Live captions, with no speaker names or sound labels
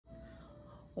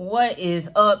What is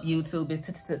up, YouTube? It's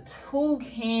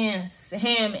Toucan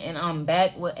Sam, and I'm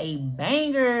back with a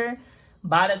banger.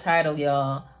 By the title,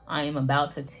 y'all, I am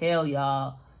about to tell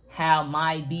y'all how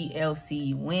my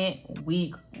BLC went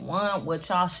week 1, what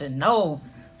y'all should know.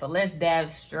 So let's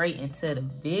dive straight into the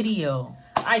video.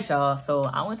 All right, y'all. So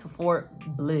I went to Fort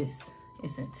Bliss.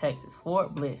 It's in Texas.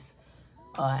 Fort Bliss.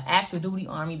 Active duty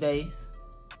Army base.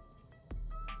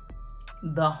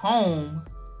 The home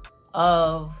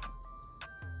of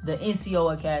the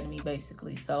NCO Academy,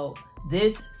 basically. So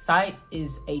this site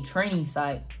is a training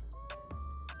site,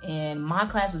 and my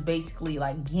class was basically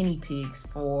like guinea pigs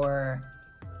for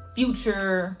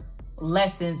future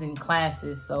lessons and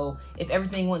classes. So if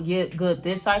everything went good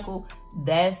this cycle,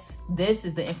 this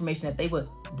is the information that they would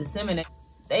disseminate.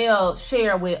 They'll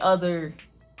share with other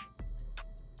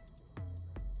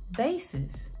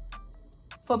bases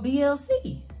for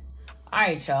BLC. All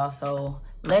right, y'all. So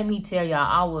let me tell y'all,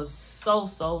 I was so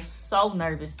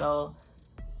nervous. So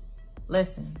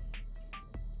listen,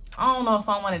 I don't know if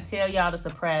I want to tell y'all the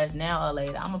surprise now or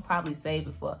later. I'm gonna probably save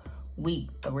it for week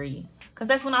 3, because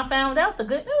that's when I found out the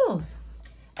good news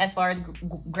as far as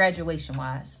graduation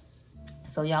wise.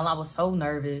 So y'all, I was so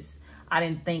nervous. I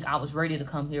didn't think I was ready to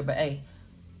come here, but hey,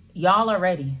 y'all are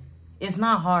ready. It's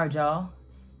not hard, y'all.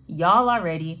 Y'all are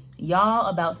ready. Y'all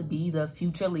about to be the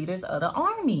future leaders of the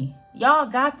Army. Y'all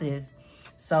got this.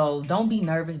 So don't be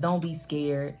nervous. Don't be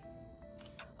scared.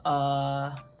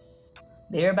 They're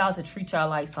about to treat y'all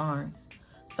like sergeants.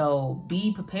 So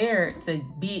be prepared to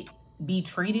be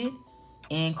treated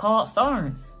and called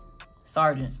sergeants.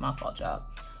 Sergeants, my fault, y'all.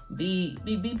 Be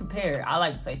prepared. I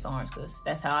like to say sergeants because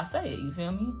that's how I say it. You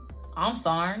feel me? I'm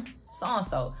Sergeant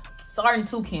so-and-so. Sergeant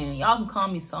Toucan. Y'all can call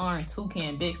me Sergeant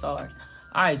Toucan, Big Sarge.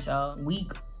 All right, y'all.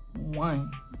 Week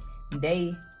 1,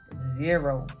 day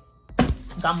 0.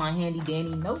 Got my handy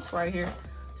dandy notes right here.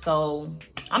 So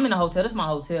I'm in a hotel. This is my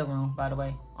hotel room, by the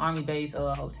way. Army base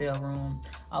hotel room.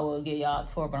 I will get y'all a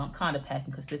tour, but I'm kind of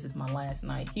packing because this is my last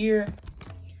night here.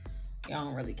 Y'all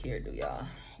don't really care, do y'all?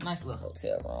 Nice little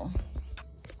hotel room.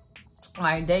 All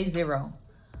right, day 0.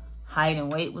 Height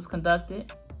and weight was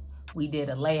conducted. We did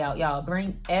a layout. Y'all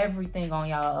bring everything on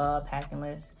y'all packing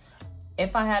list.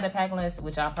 If I had a packing list,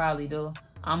 which I probably do,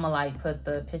 I'ma like put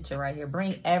the picture right here.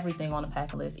 Bring everything on the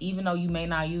packing list. Even though you may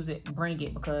not use it, bring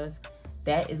it, because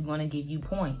that is gonna give you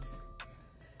points.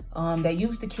 They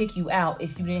used to kick you out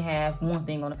if you didn't have one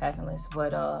thing on the packing list.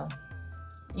 But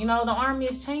you know, the Army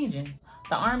is changing.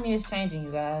 The Army is changing,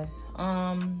 you guys.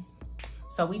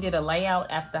 So we did a layout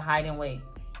after height and weight.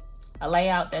 A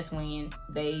layout, that's when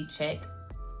they check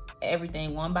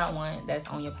everything one by one that's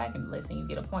on your packing list, and you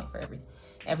get a point for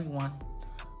everyone.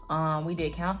 We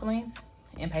did counselings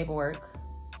and paperwork.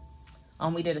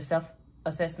 We did a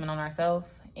self-assessment on ourselves,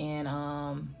 and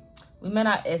we met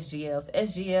our SGLs.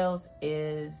 SGLs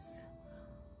is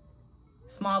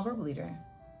small group leader.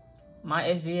 My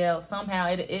SGL, somehow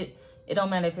it don't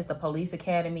matter if it's the police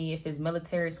academy, if it's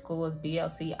military schools,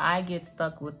 BLC, I get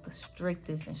stuck with the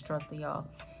strictest instructor, y'all.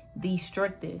 The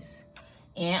strictest.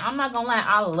 And I'm not gonna lie,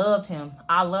 I loved him.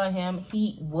 I love him.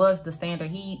 He was the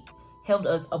standard. He held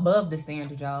us above the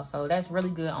standard, y'all. So that's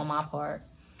really good on my part.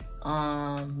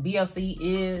 BLC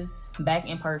is back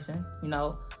in person, you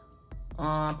know.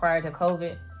 Prior to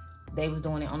COVID, they was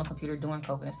doing it on the computer during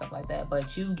COVID and stuff like that. But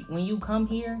when you come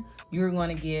here, you're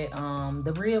gonna get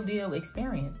the real deal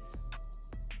experience.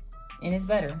 And it's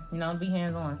better, you know, be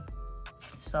hands-on.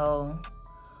 So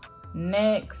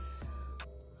next,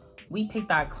 we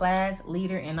picked our class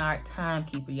leader and our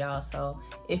timekeeper, y'all. So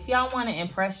if y'all want to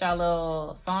impress y'all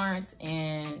little sergeants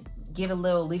and get a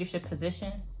little leadership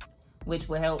position, which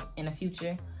will help in the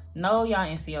future, know y'all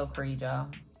NCO creed, y'all.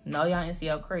 Know y'all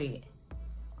NCO creed.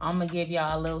 I'm going to give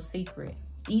y'all a little secret.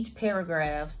 Each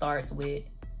paragraph starts with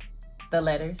the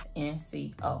letters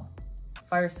NCO.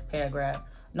 First paragraph,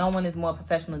 no one is more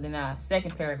professional than I.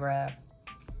 Second paragraph,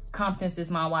 competence is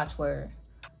my watchword.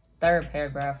 Third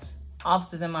paragraph,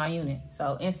 officers in my unit.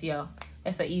 So NCO,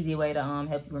 that's an easy way to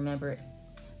help you remember it.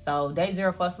 So day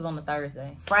 0 for us was on the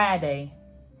Thursday. Friday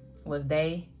was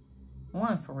day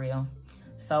 1 for real.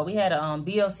 So we had a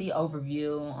BLC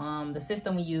overview. The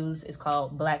system we use is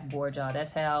called Blackboard, y'all.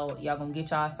 That's how y'all gonna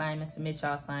get y'all assignments, submit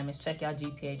y'all assignments, check y'all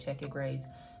GPA, check your grades.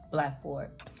 Blackboard.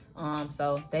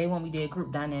 So day 1 we did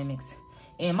group dynamics.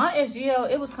 And my SGL,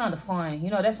 it was kind of fun.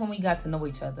 You know, that's when we got to know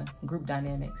each other, group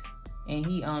dynamics. And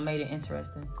he made it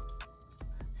interesting.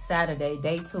 Saturday,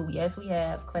 day 2. Yes, we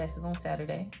have classes on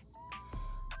Saturday.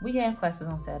 We have classes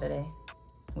on Saturday.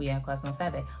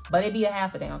 But it'd be a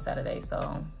half a day on Saturday,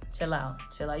 so chill out.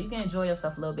 You can enjoy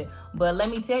yourself a little bit. But let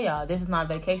me tell y'all, this is not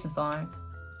vacation, sergeants.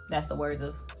 That's the words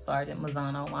of Sergeant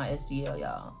Mazzano, my SGL,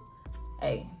 y'all.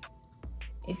 Hey,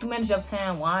 if you manage your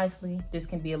time wisely, this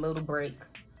can be a little break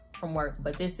from work,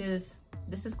 but this is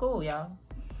cool, y'all.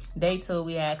 Day 2,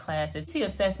 we had classes. The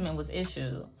assessment was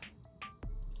issued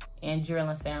in drill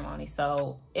and ceremony,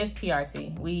 so it's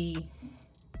PRT.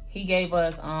 He gave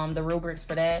us the rubrics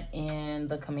for that and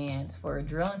the commands for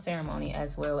drill and ceremony,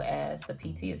 as well as the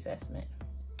PT assessment.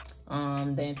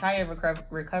 The entire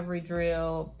recovery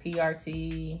drill,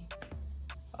 PRT,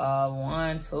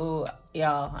 1, 2,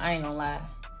 y'all, I ain't gonna lie.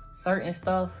 Certain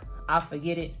stuff, I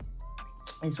forget it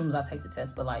as soon as I take the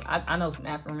test, but like, I know some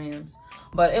acronyms,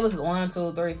 but it was 1,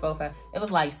 2, 3, 4, 5. It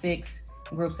was like 6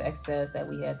 groups of exercises that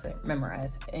we had to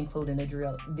memorize, including the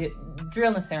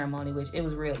drill and ceremony, which it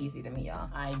was real easy to me, y'all.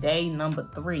 All right, day number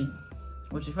 3,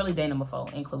 which is really day number 4,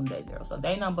 including day 0. So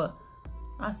day number,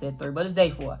 I said 3, but it's day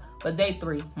 4. But day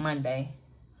 3, Monday,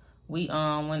 we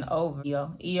went over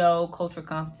EO, cultural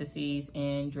competencies,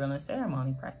 and drill and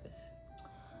ceremony practice.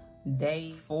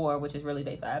 Day 4, which is really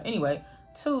day 5. Anyway,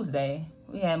 Tuesday,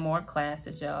 we had more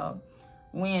classes, y'all.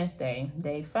 Wednesday,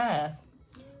 day 5,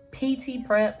 PT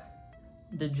prep,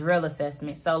 the drill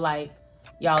assessment. So like,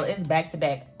 y'all, it's back to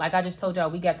back. Like I just told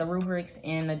y'all, we got the rubrics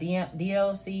and the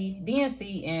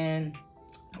DNC and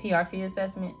PRT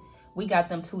assessment. We got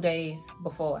them 2 days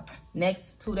before.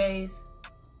 Next 2 days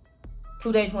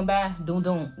went by,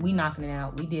 doom, we knocking it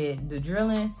out. We did the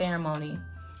drilling ceremony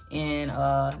and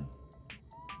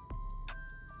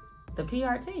the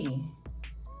PRT.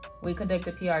 We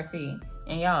conducted PRT.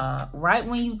 And y'all, right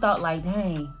when you thought like,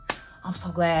 dang, I'm so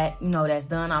glad, you know, that's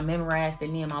done. I memorized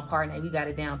it. Me and my partner, we got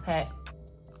it down pat.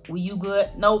 Were you good?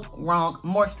 Nope, wrong.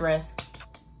 More stress.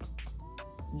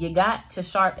 You got your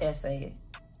sharp essay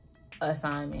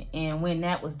assignment and when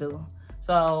that was due.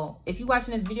 So if you're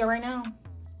watching this video right now,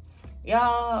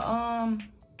 y'all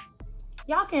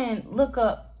can look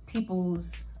up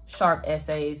people's sharp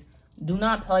essays. Do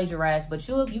not plagiarize, but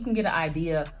you can get an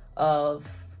idea of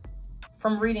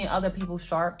from reading other people's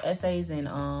sharp essays, and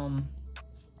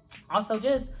also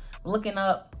just looking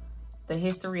up the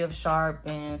history of sharp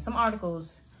and some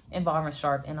articles involving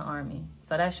sharp in the Army.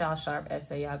 So that's y'all sharp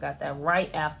essay. Y'all got that right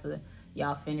after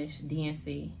y'all finish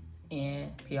DNC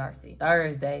and PRT.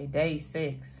 Thursday, day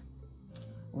 6,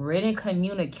 written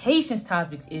communications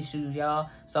topics issues, y'all.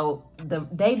 So the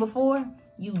day before,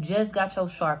 you just got your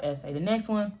sharp essay. The next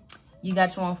one, you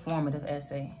got your informative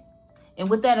essay. And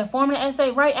with that informative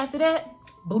essay right after that,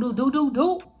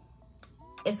 boo-doo-doo-doo-doo,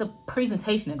 it's a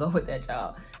presentation to go with that,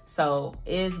 y'all. So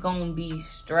it's gonna be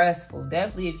stressful.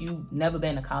 Definitely if you've never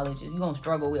been to college, you're gonna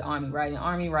struggle with Army writing.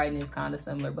 Army writing is kind of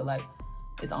similar, but like,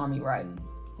 it's Army writing.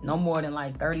 No more than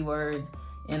like 30 words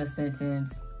in a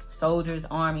sentence. Soldiers,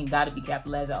 Army, gotta be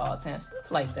capitalized at all times.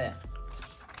 Stuff like that.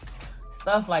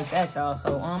 Stuff like that, y'all.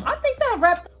 So I think that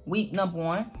wrapped week number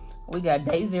 1. We got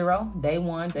day 0, day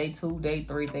 1, day 2, day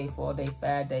 3, day 4, day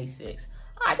 5, day 6.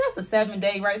 All right, that's a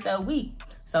 7-day right there week.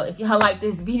 So if y'all like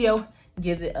this video,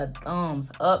 give it a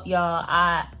thumbs up, y'all.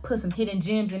 I put some hidden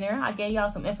gems in there. I gave y'all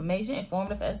some information,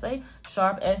 informative essay,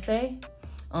 sharp essay,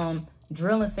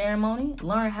 drill and ceremony,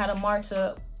 learn how to march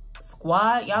a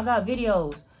squad. Y'all got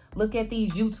videos. Look at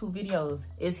these YouTube videos.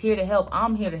 It's here to help.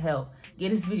 I'm here to help.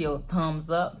 Give this video a thumbs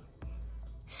up.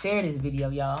 Share this video,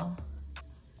 y'all.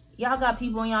 Y'all got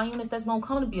people in y'all units that's gonna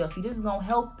come to BLC. This is gonna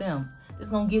help them. This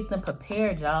is gonna get them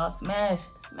prepared, y'all. Smash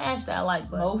that like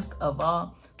button. Most of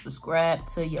all, subscribe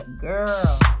to your girl.